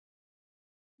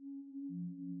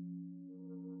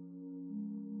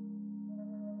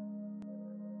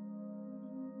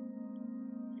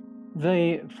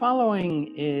The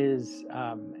following is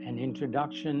an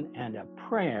introduction and a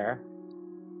prayer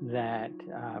that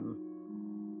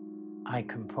I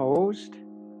composed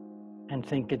and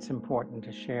think it's important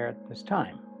to share at this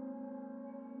time.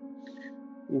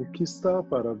 O que está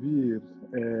para vir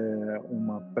é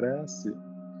uma prece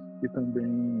e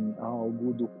também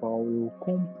algo do qual eu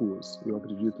compus. Eu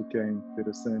acredito que é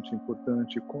interessante e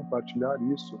importante compartilhar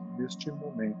isso neste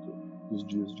momento dos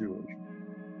dias de hoje.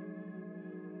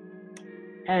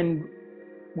 And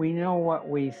we know what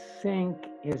we think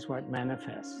is what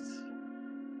manifests.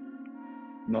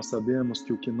 Nós sabemos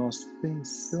que o que nós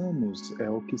pensamos é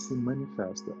o que se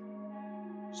manifesta.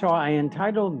 So I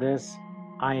entitled this,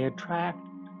 I Attract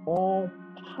All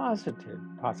Positive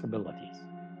Possibilities.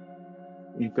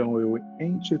 Então eu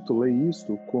intitulei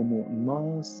isto como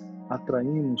Nós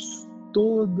atraímos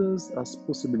todas as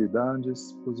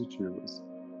possibilidades positivas.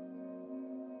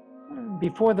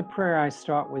 Before the prayer, I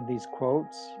start with these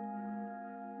quotes.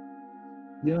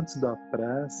 E antes da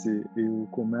prece, eu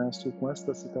começo com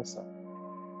esta citação.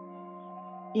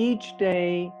 Each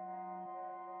day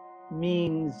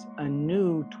means a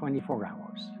new 24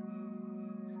 hours.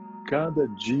 Cada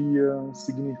dia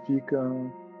significa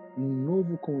um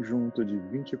novo conjunto de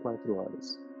 24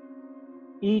 horas.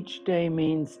 Each day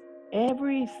means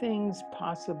everything's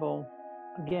possible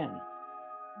again.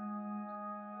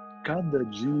 Cada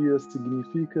dia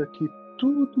significa que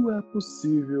tudo é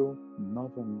possível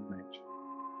novamente.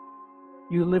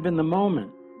 You live in the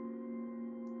moment.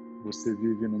 Você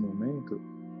vive no momento.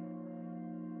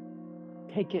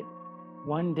 Take it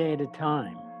one day at a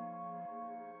time.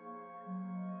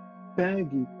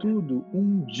 Pegue tudo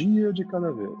um dia de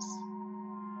cada vez.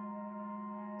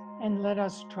 And let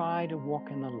us try to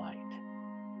walk in the light.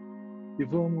 E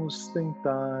vamos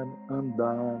tentar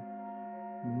andar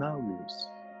na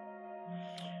luz.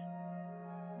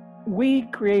 We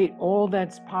create all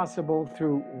that's possible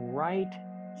through right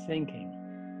thinking.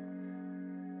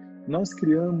 Nós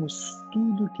criamos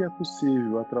tudo que é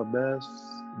possível através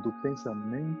do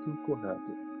pensamento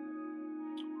correto.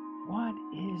 What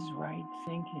is right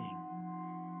thinking?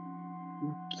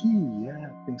 O que é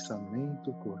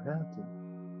pensamento correto?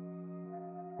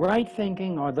 Right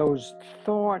thinking are those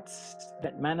thoughts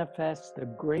that manifest the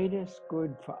greatest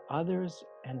good for others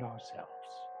and ourselves.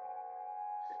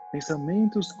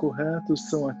 Pensamentos corretos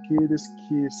são aqueles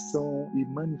que são e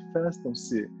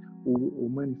manifestam-se,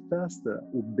 manifesta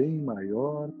o bem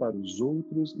maior para os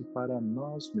outros e para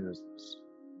nós mesmos.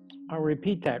 I'll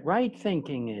repeat that. Right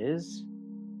thinking is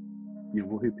E eu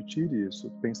vou repetir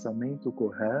isso. Pensamento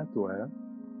correto é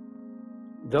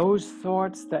those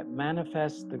thoughts that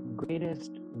manifest the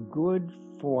greatest good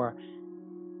for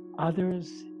others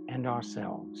and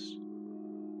ourselves.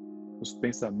 os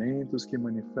pensamentos que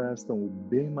manifestam o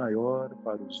bem maior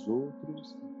para os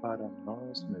outros e para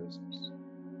nós mesmos.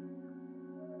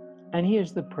 And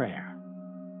here's the prayer.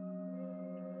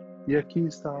 E aqui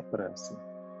está a prece.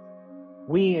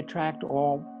 We attract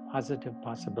all positive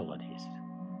possibilities.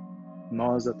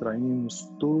 Nós atraímos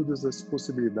todas as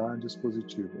possibilidades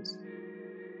positivas.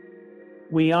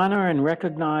 We honor and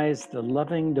recognize the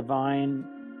loving divine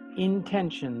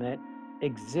intention that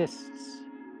exists.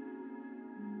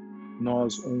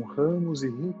 Nós honramos e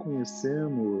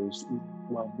reconhecemos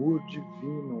o amor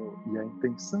divino e a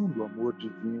intenção do amor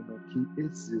divino que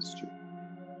existe.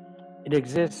 It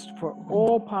exists for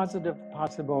all positive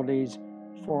possibilities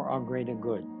for our greater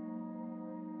good.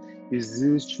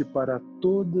 Existe para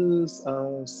todas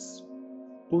as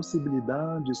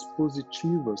possibilidades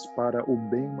positivas para o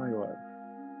bem maior.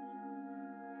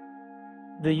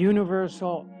 The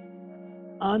universal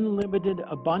unlimited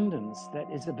abundance that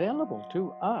is available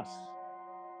to us.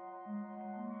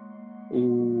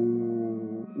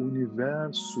 O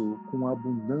universo com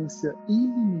abundância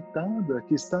ilimitada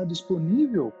que está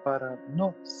disponível para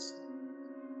nós,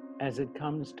 As it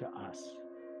comes to us.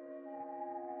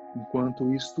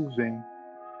 enquanto isto vem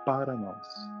para nós.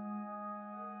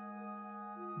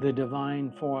 The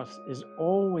divine force is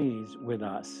always with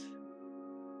us.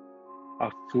 A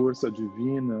força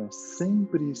divina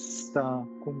sempre está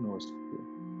conosco.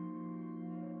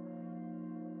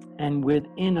 And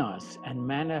within us and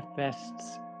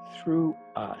manifests through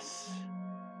us.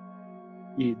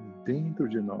 E dentro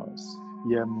de nós,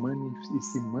 e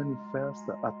se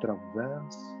manifesta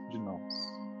através de nós.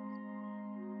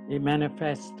 It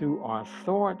manifests through our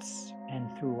thoughts and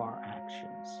through our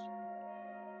actions.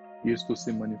 Isto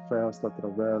se manifesta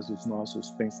através dos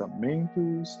nossos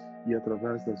pensamentos e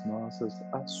através das nossas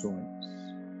ações.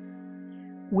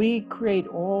 We create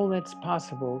all that's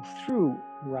possible through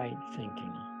right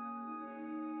thinking.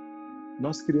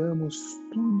 Nós criamos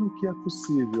tudo o que é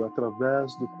possível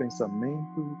através do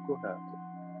pensamento correto.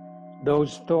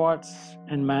 Those thoughts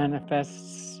and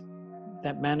manifests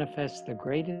that manifest the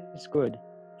greatest good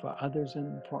for others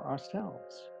and for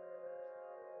ourselves.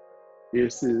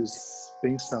 Esses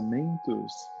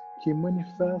pensamentos que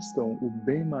manifestam o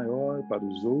bem maior para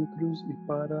os outros e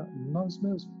para nós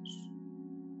mesmos.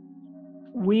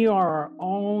 We are our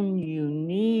own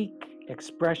unique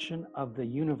expression of the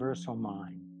universal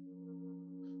mind.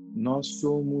 Nós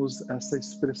somos essa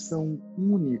expressão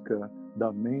única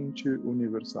da mente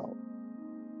universal.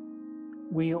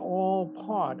 We are all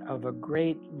part of a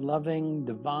great, loving,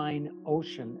 divine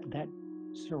ocean that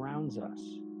surrounds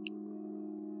us.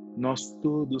 Nós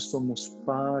todos somos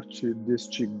parte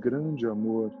deste grande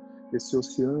amor, esse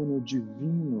oceano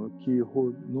divino que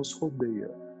nos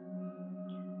rodeia.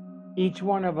 Each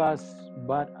one of us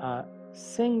but a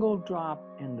single drop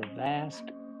in the vast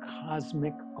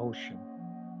cosmic ocean.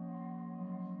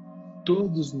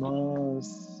 Todos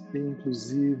nós,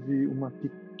 inclusive uma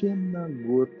pequena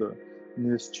gota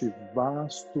neste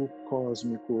vasto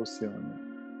cósmico oceano.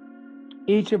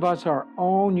 Each of us our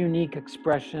own unique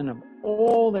expression of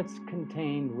all that's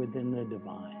contained within the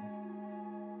divine.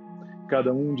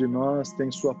 Cada de nós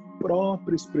tem sua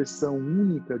própria expressão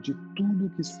única de tudo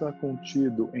que está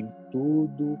contido em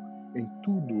tudo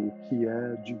o que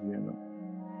é divino.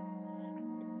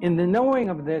 In the knowing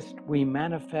of this, we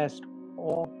manifest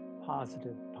all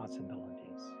positive possibilities.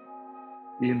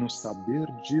 E no saber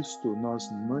disto, nós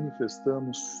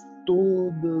manifestamos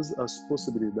todas as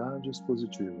possibilidades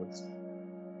positivas.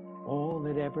 All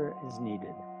that ever is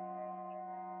needed.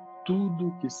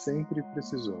 Tudo que sempre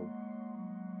precisou.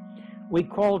 We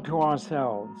call to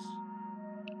ourselves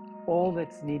all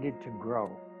that's needed to grow.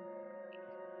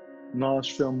 Nós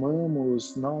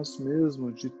chamamos nós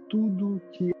mesmos de tudo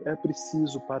que é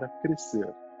preciso para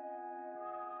crescer.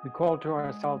 We call to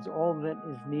ourselves all that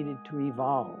is needed to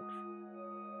evolve.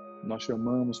 Nós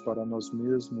chamamos para nós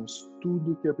mesmos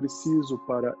tudo que é preciso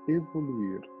para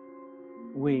evoluir.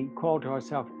 We call to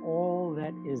ourselves all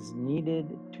that is needed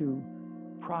to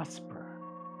prosper.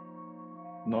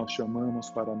 Nós chamamos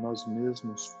para nós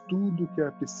mesmos tudo que é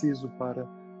preciso para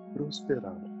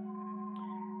prosperar.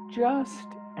 Just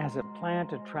as a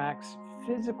plant attracts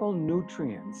physical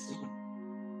nutrients,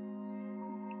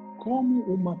 Como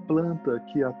uma planta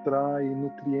que atrai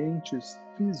nutrientes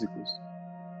físicos,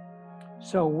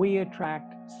 so we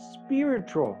attract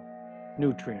spiritual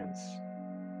nutrients.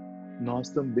 nós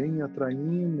também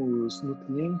atraímos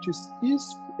nutrientes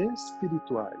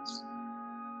espirituais.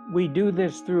 We do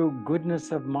this through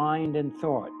goodness of mind and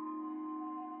thought.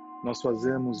 Nós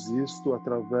fazemos isto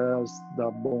através da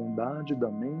bondade da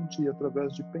mente e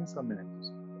através de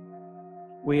pensamentos.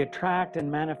 We attract and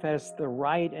manifest the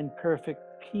right and perfect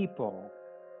people.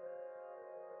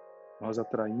 Nós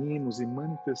atraímos e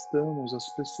manifestamos as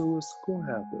pessoas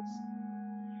corretas,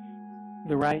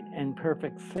 The right and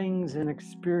perfect things in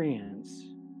experience.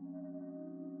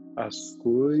 as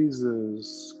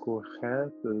coisas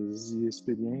corretas e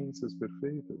experiências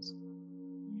perfeitas,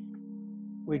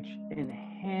 Which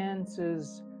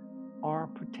enhances our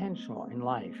potential in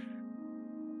life.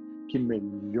 que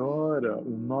melhora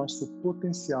o nosso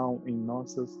potencial em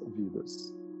nossas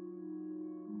vidas.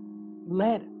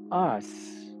 Let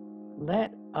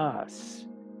us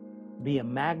be a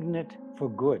magnet for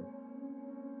good.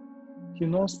 Que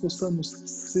nós possamos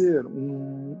ser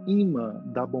imã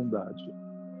da bondade.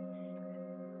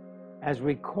 As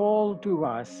we call to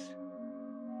us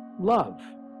love.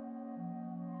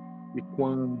 E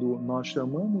quando nós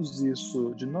chamamos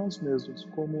isso de nós mesmos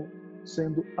como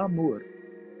sendo amor,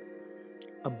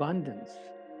 Abundance,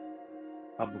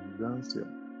 abundância,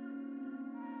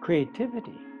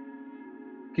 creativity,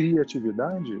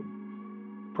 criatividade,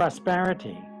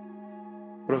 prosperity,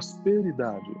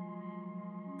 prosperidade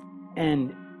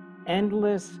and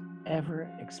endless,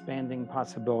 ever-expanding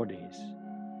possibilities.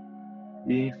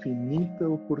 e infinita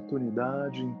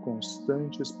oportunidade em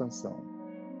constante expansão.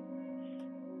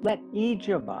 Let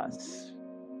each of us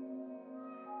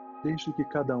Deixe que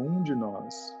cada de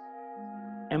nós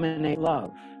emanate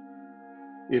love,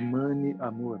 emane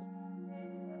amor,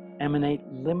 emanate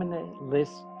limitless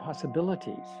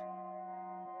possibilities,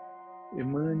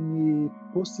 emane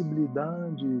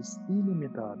possibilidades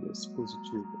ilimitadas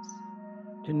positivas,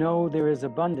 to know there is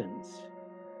abundance,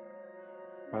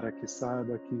 para que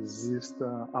saiba que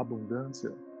exista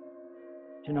abundância,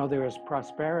 to know there is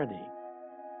prosperity,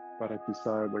 para que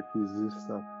saiba que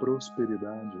exista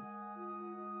prosperidade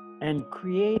and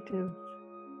creativeness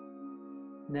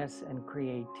and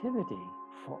creativity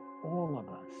for all of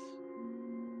us.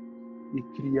 e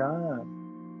criar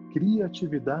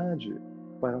criatividade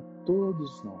para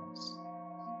todos nós.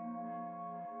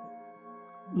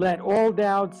 Let all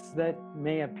doubts that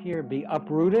may appear be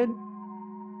uprooted.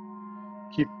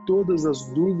 Que todas as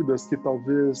dúvidas que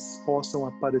talvez possam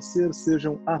aparecer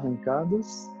sejam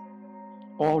arrancadas.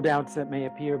 All doubts that may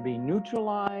appear be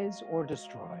neutralized or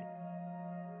destroyed.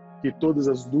 Que todas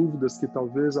as dúvidas que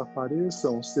talvez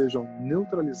apareçam sejam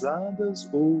neutralizadas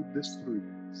ou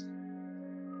destruídas.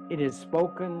 It is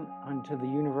spoken unto the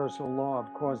universal law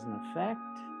of cause and effect.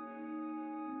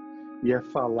 E é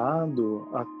falado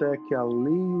até que a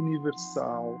lei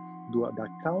universal da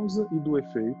causa e do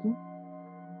efeito.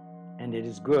 And it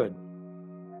is good.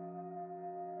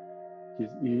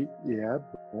 E é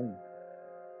bom.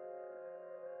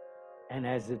 And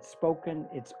as it's spoken,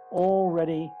 it's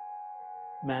already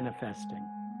manifesting.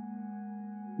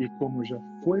 E como já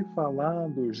foi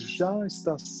falado, já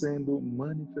está sendo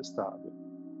manifestado.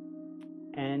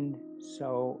 And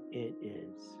so it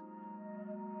is.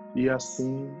 E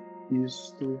assim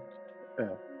isto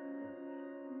é.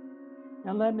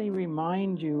 Now let me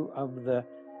remind you of the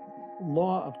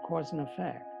law of cause and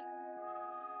effect.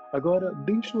 Agora,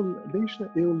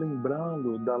 deixa eu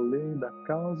lembrá-lo da lei da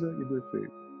causa e do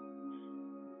efeito.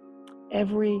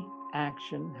 Every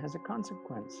action has a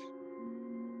consequence.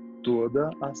 Toda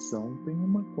ação tem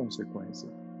uma consequência.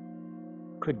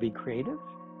 Could be creative.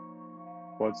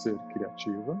 Pode ser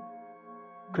criativa.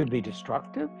 Could be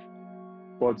destructive.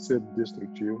 Pode ser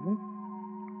destrutiva.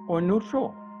 Or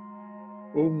neutral.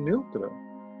 Ou neutra.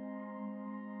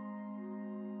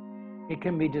 It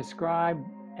can be described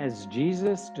as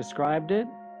Jesus described it.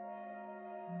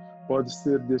 Pode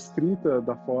ser descrita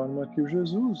da forma que o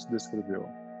Jesus descreveu.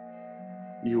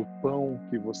 E o pão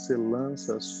que você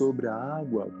lança sobre a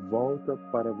água volta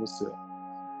para você.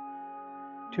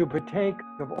 To partake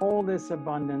of all this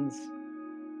abundance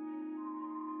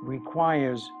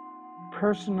requires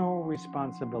personal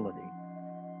responsibility.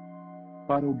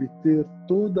 Para obter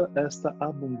toda esta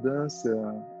abundância,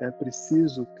 é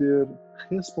preciso ter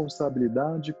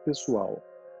responsabilidade pessoal.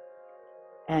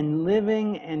 And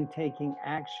living and taking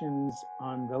actions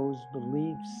on those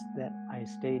beliefs that I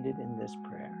stated in this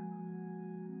prayer.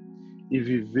 E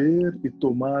viver e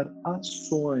tomar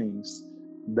ações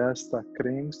desta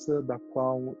crença da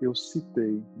qual eu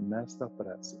citei nesta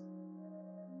prece.